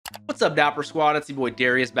What's up, Dapper Squad? It's your boy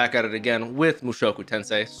Darius back at it again with Mushoku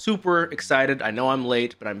Tensei. Super excited. I know I'm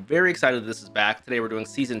late, but I'm very excited this is back. Today we're doing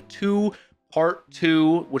season 2, part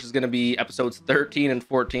 2, which is going to be episodes 13 and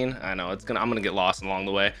 14. I know I'm going to get lost along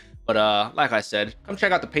the way. But like I said, come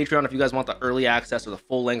check out the Patreon if you guys want the early access or the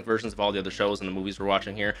full-length versions of all the other shows and the movies we're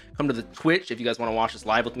watching here. Come to the Twitch if you guys want to watch this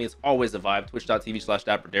live with me. It's always a vibe.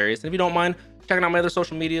 Twitch.tv/DapperDarius. And if you don't mind, checking out my other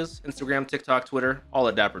social medias, Instagram, TikTok, Twitter, all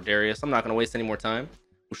at DapperDarius. I'm not going to waste any more time.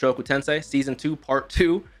 Mushoku Tensei, Season 2, Part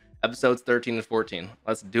 2, Episodes 13 and 14.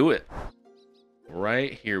 Let's do it.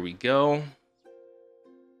 Right, here we go.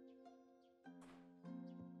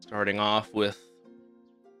 Starting off with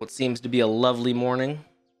what seems to be a lovely morning.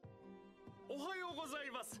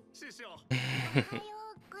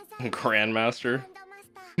 Grandmaster.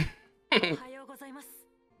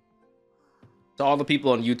 To all the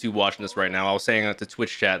people on YouTube watching this right now, I was saying at the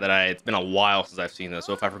Twitch chat that it's been a while since I've seen this,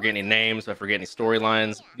 so if I forget any names, if I forget any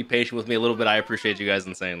storylines, be patient with me a little bit. I appreciate you guys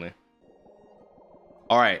insanely.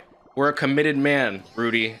 All right, we're a committed man,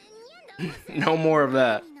 Rudy. No more of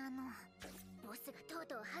that.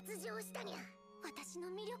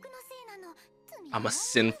 I'm a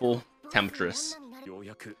sinful temptress.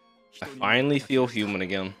 I finally feel human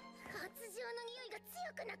again.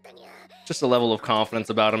 Just a level of confidence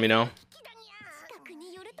about him, you know?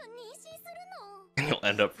 And you'll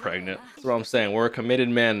end up pregnant. That's what I'm saying. We're a committed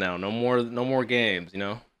man now. No more games, you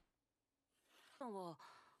know?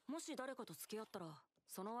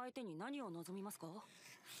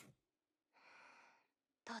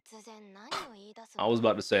 I was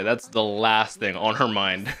about to say, that's the last thing on her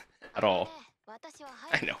mind at all.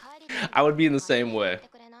 I know. I would be in the same way.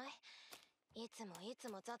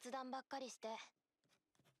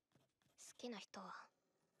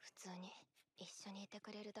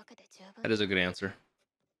 That is a good answer.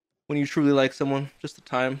 When you truly like someone, just the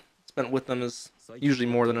time spent with them is usually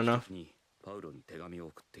more than enough.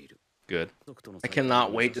 Good. I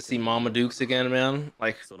cannot wait to see Mama Dukes again, man.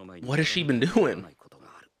 Like, what has she been doing?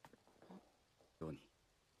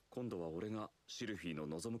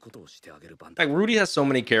 Like, Rudy has so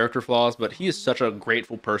many character flaws, but he is such a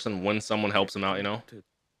grateful person when someone helps him out, you know?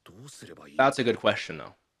 That's a good question,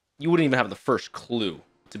 though. You wouldn't even have the first clue,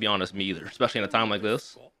 to be honest, me either, especially in a time like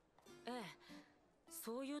this.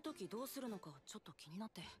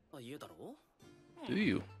 Do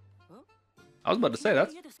you? I was about to say, I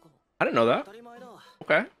didn't know that.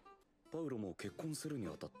 Okay.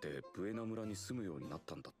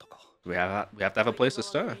 We have to have a place to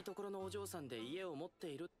stay.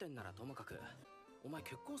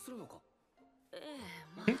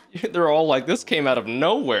 They're all like, this came out of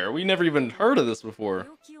nowhere. We never even heard of this before.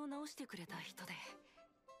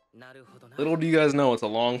 Little do you guys know, it's a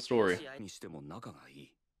long story.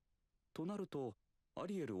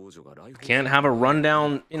 Can't have a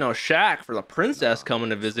rundown, you know, shack for the princess coming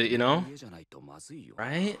to visit, you know?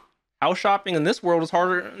 Right? House shopping in this world is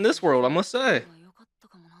harder in this world, I must say.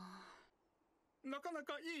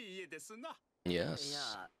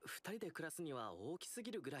 Yes.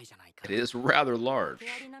 It is rather large.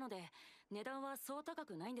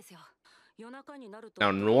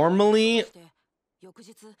 Now, normally...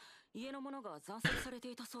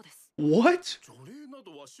 What?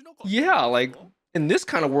 Yeah, like, in this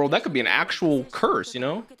kind of world, that could be an actual curse, you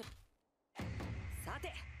know?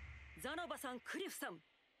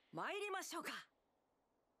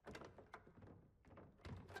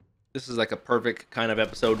 This is like a perfect kind of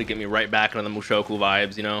episode to get me right back into the Mushoku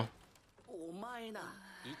vibes, you know?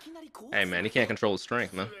 Hey, man, he can't control his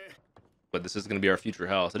strength, man. But this is going to be our future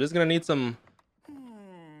house. It is going to need a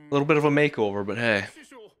little bit of a makeover, but hey.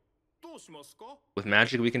 With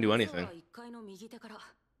magic, we can do anything.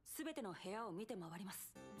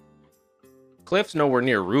 Cliff's nowhere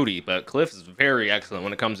near Rudy, but Cliff is very excellent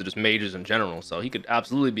when it comes to just mages in general, so he could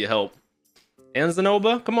absolutely be a help. And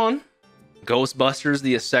Zenoba, come on. Ghostbusters,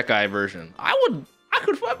 the Isekai version. I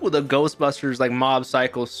could fuck with a Ghostbusters, like, Mob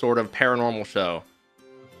Psycho sort of paranormal show.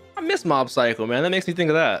 I miss Mob Psycho, man. That makes me think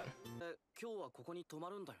of that.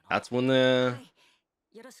 That's when the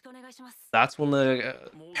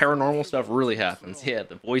paranormal stuff really happens. Yeah,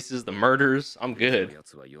 the voices, the murders. I'm good.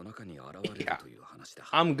 Yeah,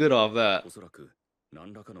 I'm good off that.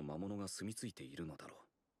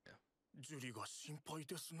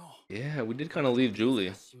 Yeah, we did kind of leave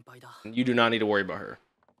Julie. You do not need to worry about her.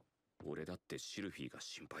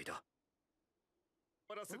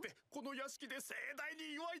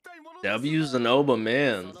 W Zenoba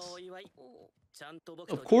Mans.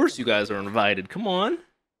 Of course you guys are invited. Come on.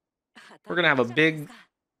 We're gonna have a big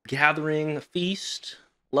gathering, a feast.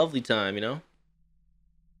 Lovely time, you know?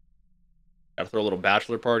 Gotta throw a little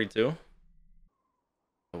bachelor party too.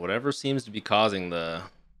 Whatever seems to be causing the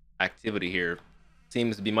activity here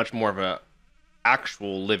seems to be much more of a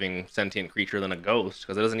actual living sentient creature than a ghost,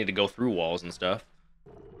 because it doesn't need to go through walls and stuff.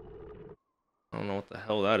 I don't know what the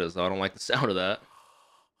hell that is though. I don't like the sound of that.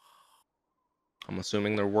 I'm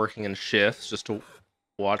assuming they're working in shifts just to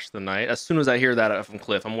watch the night. As soon as I hear that from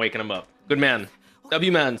Cliff, I'm waking him up. Good man.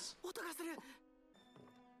 W-mans.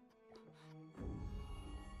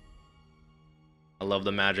 I love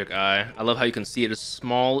the magic eye. I love how you can see it is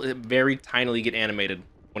small, it very tinily get animated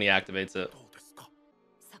when he activates it.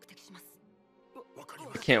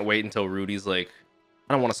 I can't wait until Rudy's like,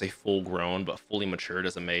 I don't want to say full grown, but fully matured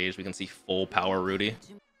as a mage. We can see full power Rudy.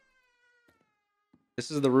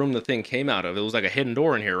 This is the room the thing came out of. It was like a hidden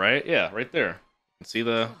door in here, right? Yeah, right there. You can see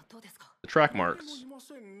the track marks.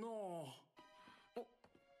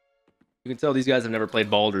 You can tell these guys have never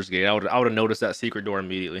played Baldur's Gate. I would have noticed that secret door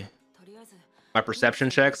immediately. My perception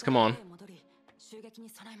checks, come on.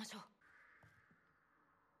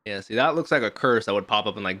 Yeah, see, that looks like a curse that would pop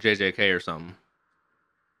up in like JJK or something.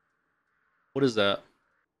 What is that?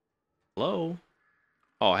 Hello?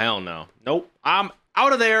 Oh, hell no. Nope. I'm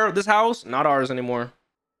out of there. This house, not ours anymore.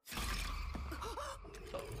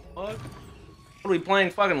 What? What are we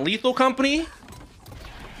playing? Fucking Lethal Company?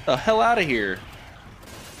 The hell out of here.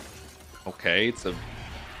 Okay, it's a...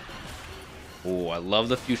 Oh, I love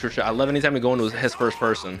the future shot. I love anytime we go into his first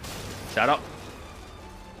person. Shout out.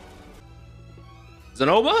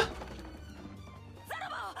 Zenoba?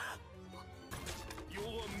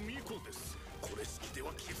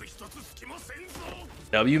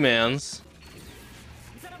 W-mans.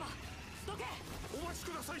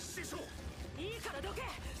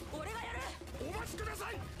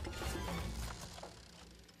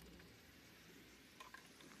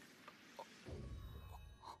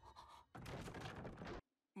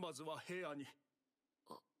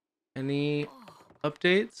 Any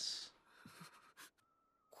updates?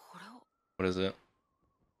 What is it?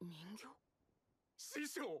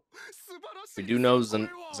 We do know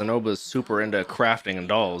Zenoba's super into crafting and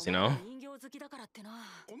dolls, you know?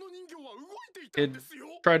 Kid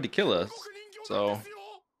tried to kill us, so...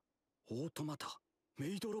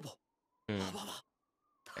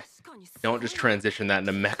 Don't just transition that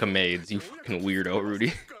into mecha maids, you fucking weirdo,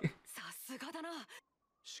 Rudy.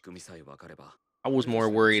 I was more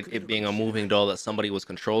worried it being a moving doll that somebody was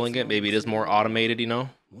controlling it. Maybe it is more automated, you know?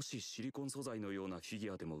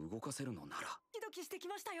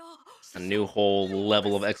 A new whole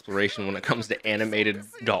level of exploration when it comes to animated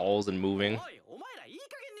dolls and moving.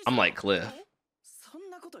 I'm like Cliff.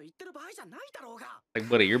 Like,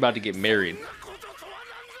 buddy, you're about to get married.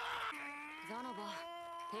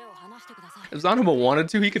 If Zanoba wanted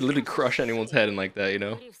to, he could literally crush anyone's head in like that, you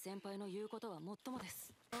know?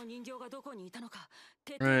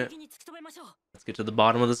 Right. Let's get to the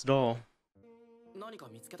bottom of this doll.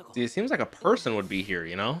 See, it seems like a person would be here,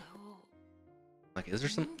 you know? Like, is there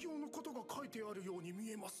some...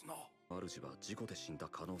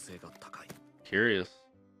 Curious.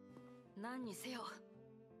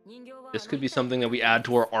 This could be something that we add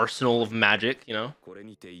to our arsenal of magic, you know?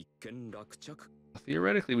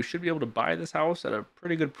 Theoretically, we should be able to buy this house at a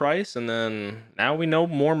pretty good price, and then now we know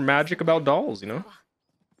more magic about dolls, you know?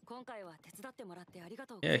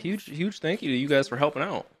 Yeah, huge thank you to you guys for helping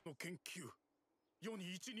out.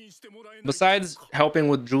 Besides helping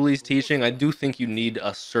with Julie's teaching, I do think you need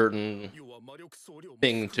a certain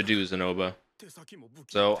thing to do, Zenoba.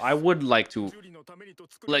 So I would like to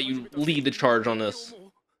let you lead the charge on this.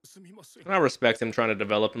 And I respect him trying to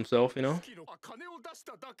develop himself, you know?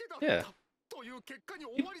 Yeah.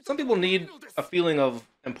 Some people need a feeling of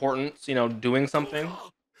importance, you know, doing something.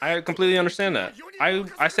 I completely understand that.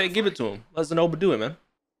 I say give it to him. Let Zenoba do it, man.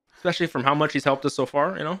 Especially from how much he's helped us so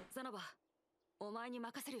far, you know?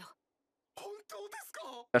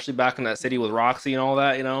 Especially back in that city with Roxy and all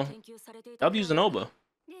that, you know? W Zenoba.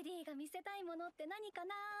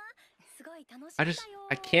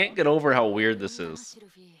 I can't get over how weird this is.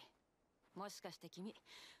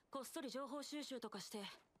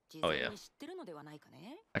 Oh yeah.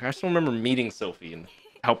 Like, I still remember meeting Sophie and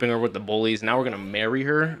helping her with the bullies. Now we're gonna marry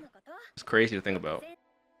her. It's crazy to think about.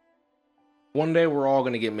 One day we're all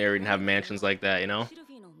gonna get married and have mansions like that, you know?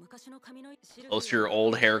 Close to your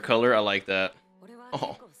old hair color. I like that.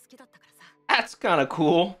 Oh, that's kind of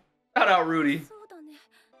cool. Shout out Rudy.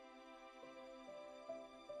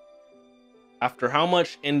 After how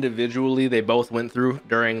much individually they both went through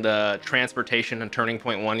during the transportation and Turning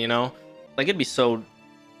Point 1, you know? Like, it'd be such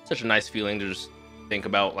a nice feeling to just think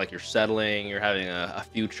about, like, you're settling, you're having a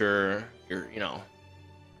future, you know,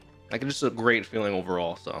 like, it's just a great feeling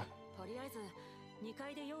overall. So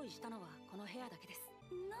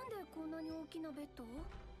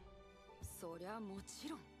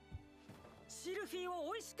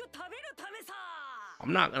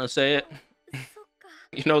I'm not gonna say it.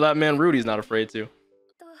 You know that man Rudy's not afraid to.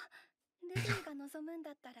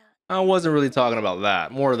 I wasn't really talking about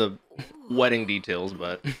that. More of the wedding details,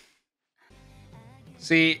 but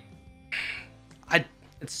see,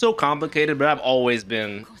 it's so complicated, but I've always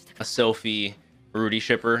been a Sophie Rudy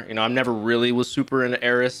shipper. You know, I never really was super into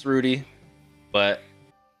Eris Rudy, but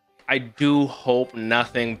I do hope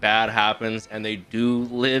nothing bad happens and they do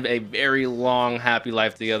live a very long, happy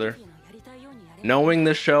life together. Knowing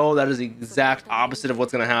the show, that is the exact opposite of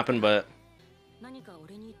what's gonna happen, but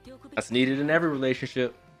that's needed in every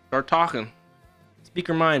relationship. Start talking. Speak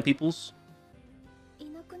your mind, peoples. You're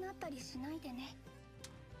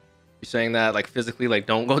saying that like physically, like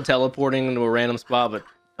don't go teleporting into a random spot, but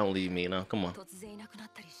don't leave me, you know? Come on.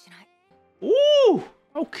 Ooh,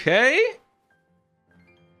 okay.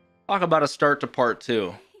 Talk about a start to part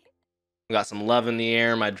 2. We got some love in the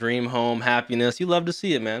air, my dream home, happiness. You love to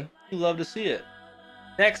see it, man. You love to see it.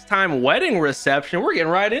 Next time, wedding reception. We're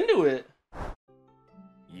getting right into it.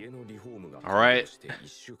 All right.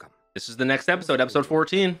 This is the next episode, episode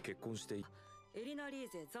 14.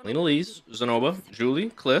 Lena Lise, Zenoba, Julie,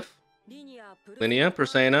 Cliff, Linnea,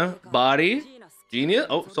 Persena, Body, Genia.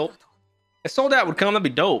 Oh, Soul. If Soldat would come, that'd be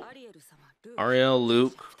dope. Ariel,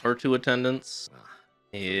 Luke, her 2 attendants.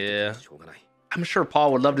 Yeah. I'm sure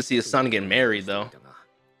Paul would love to see his son get married, though.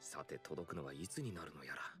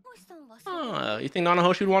 You think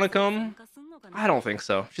Nanahoshi would want to come? I don't think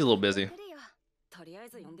so. She's a little busy. I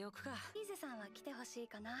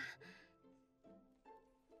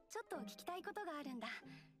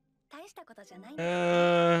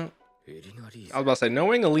was about to say,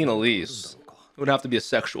 knowing Alina Lise, it would have to be a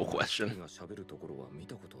sexual question.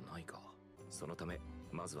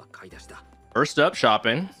 First up,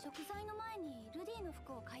 shopping.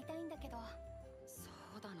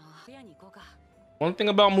 One thing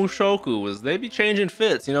about Mushoku is they be changing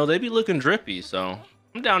fits, you know, they be looking drippy, so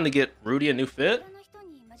I'm down to get Rudy a new fit.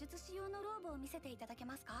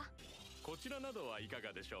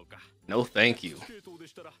 No thank you.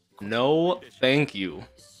 No thank you.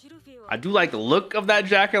 I do like the look of that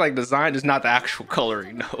jacket, like design, just not the actual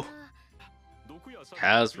coloring, no.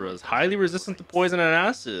 Kazra is highly resistant to poison and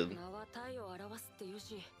acid.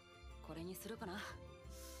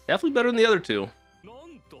 Definitely better than the other 2.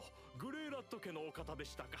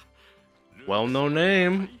 Well-known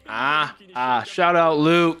name. Shout out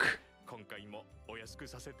Luke.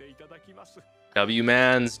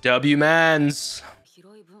 W-Mans, W-Mans.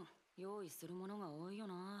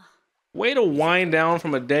 Way to wind down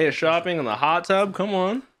from a day of shopping in the hot tub, come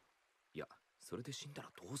on.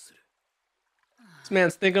 This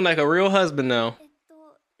man's thinking like a real husband now.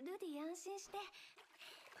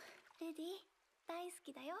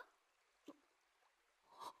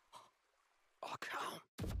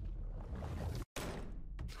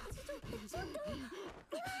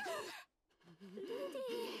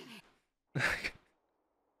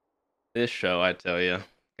 This show, I tell you.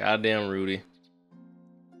 Goddamn Rudy.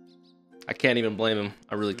 I can't even blame him.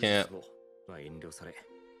 I really can't.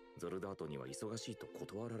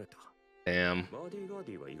 Damn.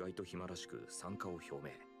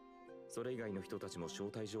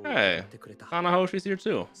 Hey, Tanahoshi's here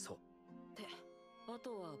too.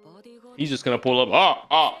 He's just gonna pull up.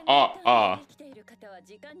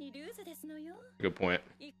 Good point.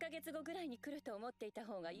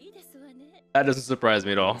 That doesn't surprise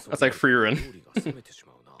me at all. That's like free run.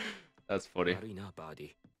 That's funny.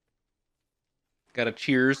 Got a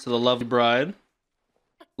cheers to the lovely bride.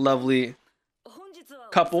 Lovely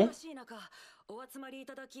couple.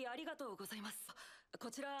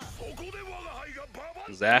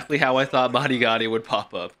 Exactly how I thought Bodyguardi would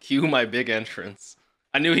pop up. Cue my big entrance.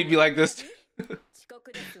 I knew he'd be like this.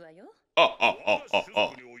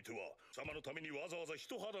 Oh.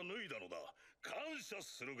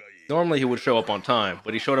 Normally he would show up on time,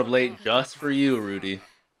 but he showed up late just for you, Rudy.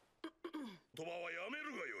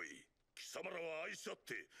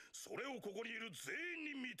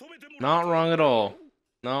 Not wrong at all.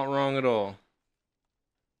 Not wrong at all.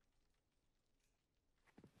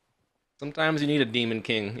 Sometimes you need a demon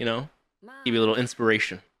king, you know? Give you a little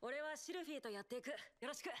inspiration.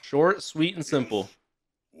 Short, sweet, and simple.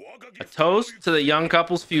 A toast to the young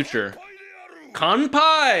couple's future.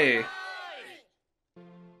 Kanpai!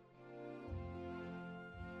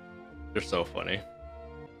 They're so funny.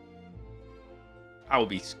 I would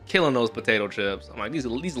be killing those potato chips. I'm like,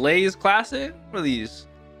 these Lay's classic? What are these?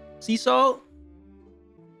 Sea salt?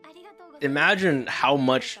 Imagine how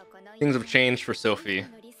much things have changed for Sophie.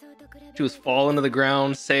 She was falling to the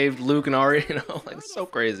ground, saved Luke and Arya, you know, like it's so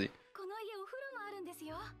crazy.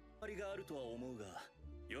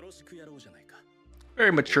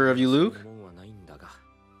 Very mature of you, Luke.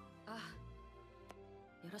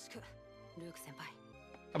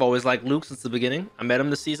 I've always liked Luke since the beginning. I met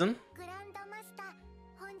him this season.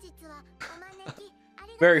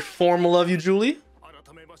 Very formal of you, Julie.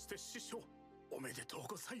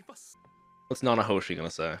 What's Nanahoshi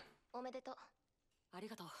gonna say?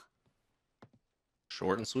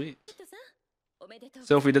 Short and sweet.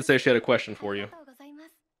 Sophie did say she had a question for you.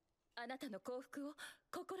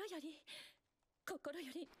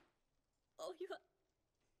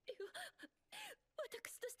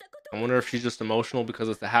 I wonder if she's just emotional because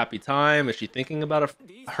it's a happy time. Is she thinking about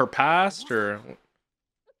her past, or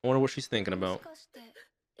I wonder what she's thinking about.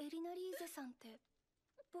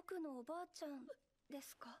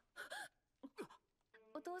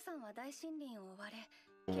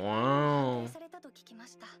 Wow.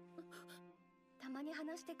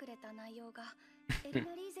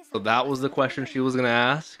 So that was the question she was gonna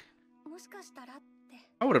ask?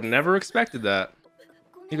 I would have never expected that.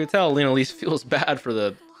 You could tell Lena Elise feels bad for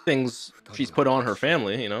the things she's put on her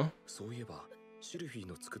family, you know?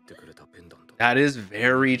 That is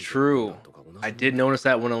very true. I did notice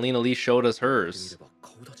that when Lena Elise showed us hers.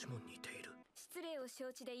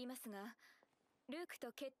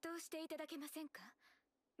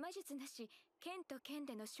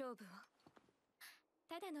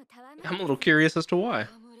 I'm a little curious as to why.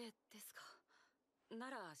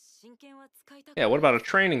 Yeah, what about a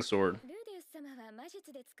training sword?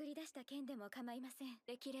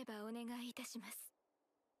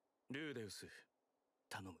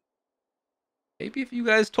 Maybe if you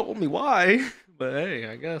guys told me why, but hey,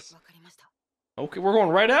 I guess. Okay, we're going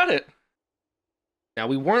right at it. Now,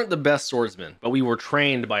 we weren't the best swordsmen, but we were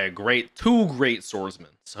trained by two great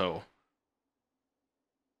swordsmen, so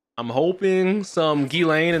I'm hoping some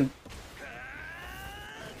Ghislaine and...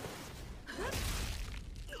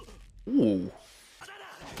 Ooh.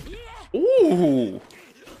 Ooh.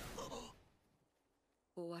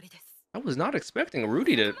 I was not expecting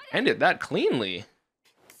Rudy to end it that cleanly.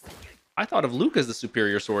 I thought of Luke as the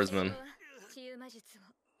superior swordsman.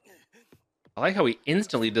 I like how he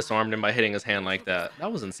instantly disarmed him by hitting his hand like that.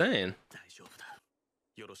 That was insane.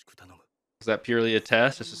 Was that purely a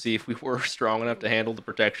test just to see if we were strong enough to handle the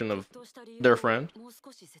protection of their friend?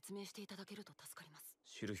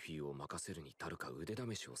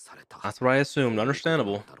 That's what I assumed.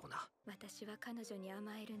 Understandable.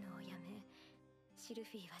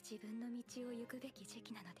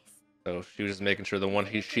 So she was just making sure the one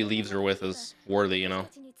she leaves her with is worthy, you know?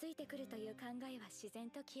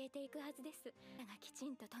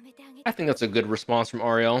 I think that's a good response from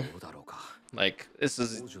Ariel. Like, this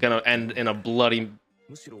is gonna end in a bloody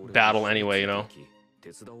battle anyway, you know?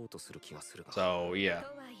 So, yeah.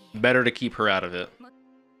 Better to keep her out of it.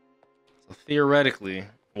 So, theoretically,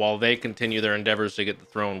 while they continue their endeavors to get the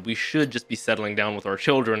throne, we should just be settling down with our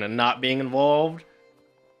children and not being involved.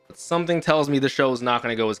 But something tells me the show is not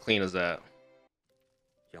going to go as clean as that.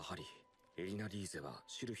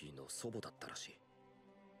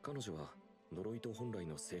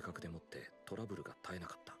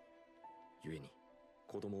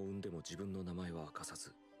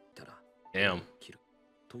 Damn.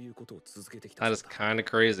 That is kind of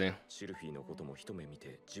crazy.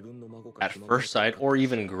 At first sight, or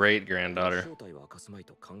even great granddaughter.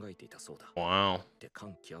 Wow.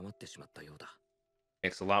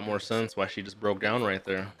 Makes a lot more sense why she just broke down right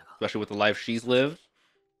there, especially with the life she's lived.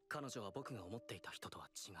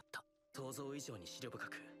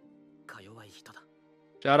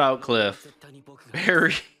 Shout out Cliff.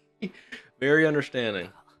 Very, very understanding.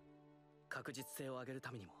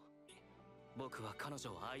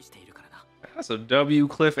 That's a W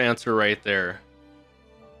Cliff answer right there.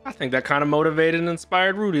 I think that kind of motivated and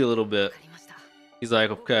inspired Rudy a little bit. He's like,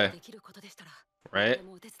 okay, right?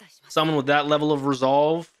 Someone with that level of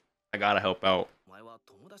resolve, I gotta help out.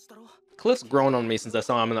 Cliff's grown on me since I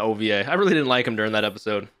saw him in the OVA. I really didn't like him during that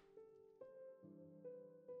episode.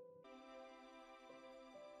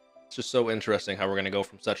 It's just so interesting how we're gonna go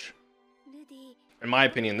from such... In my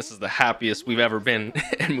opinion, this is the happiest we've ever been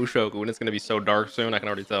in Mushoku, and it's gonna be so dark soon, I can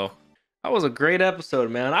already tell. That was a great episode,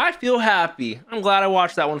 man. I feel happy. I'm glad I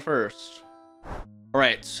watched that one first.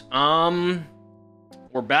 Alright,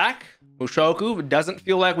 we're back. Mushoku, it doesn't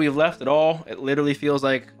feel like we've left at all. It literally feels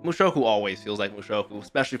like... Mushoku always feels like Mushoku,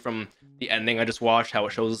 especially from the ending I just watched, how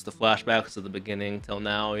it shows us the flashbacks of the beginning till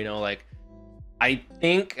now, you know, like... I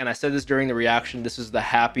think, and I said this during the reaction, this is the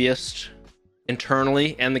happiest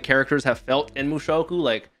internally and the characters have felt in Mushoku.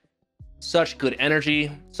 Like, Such good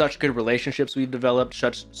energy, such good relationships we've developed,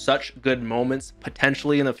 such good moments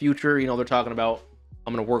potentially in the future. You know, they're talking about,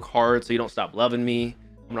 I'm gonna work hard so you don't stop loving me,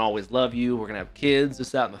 I'm gonna always love you, we're gonna have kids,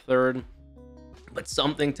 this, that, and the third. But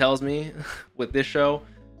something tells me with this show,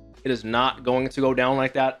 it is not going to go down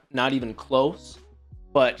like that, not even close.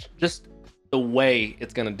 But just the way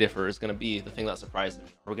it's gonna differ is gonna be the thing that surprises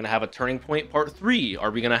me. Are we gonna have a turning point part 3?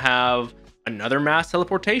 Are we gonna have another mass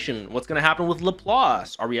teleportation? What's going to happen with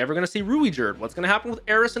Laplace? Are we ever going to see Ruijerd? What's going to happen with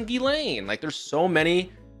Eris and Ghislaine? Like, there's so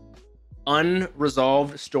many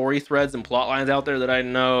unresolved story threads and plot lines out there that I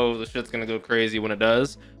know the shit's going to go crazy when it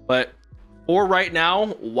does. But for right now,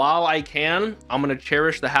 while I can, I'm going to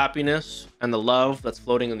cherish the happiness and the love that's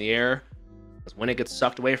floating in the air, because when it gets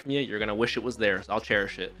sucked away from you, you're going to wish it was there. So I'll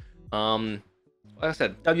cherish it. Like I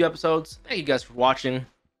said, W episodes. Thank you guys for watching.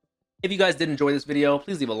 If you guys did enjoy this video,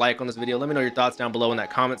 please leave a like on this video. Let me know your thoughts down below in that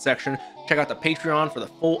comment section. Check out the Patreon for the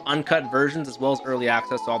full uncut versions, as well as early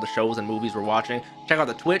access to all the shows and movies we're watching. Check out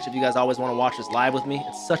the Twitch if you guys always want to watch this live with me.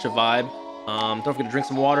 It's such a vibe. Don't forget to drink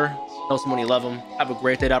some water. Tell someone you love them. Have a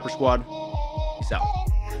great day, Dapper Squad. Peace out.